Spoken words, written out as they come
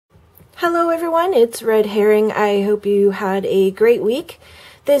Hello everyone, it's Red Herring. I hope you had a great week.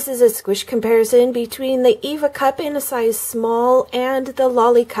 This is a squish comparison between the EvaCup in a size small and the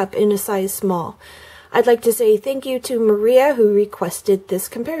LaliCup in a size small. I'd like to say thank you to Maria who requested this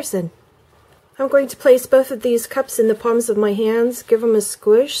comparison. I'm going to place both of these cups in the palms of my hands, give them a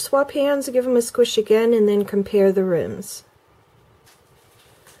squish, swap hands, give them a squish again, and then compare the rims.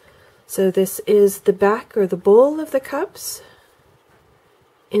 So this is the back or the bowl of the cups,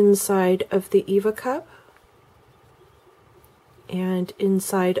 inside of the EvaCup, and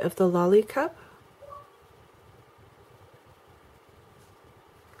inside of the LaliCup.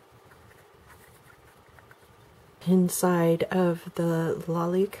 Inside of the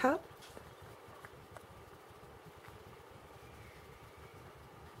LaliCup.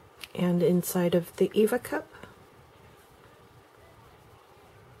 And inside of the EvaCup.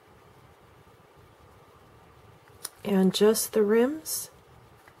 And just the rims.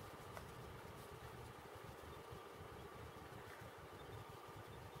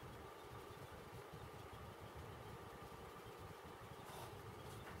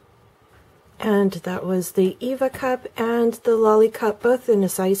 And that was the EvaCup and the LaliCup, both in a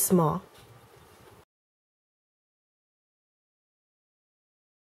size small.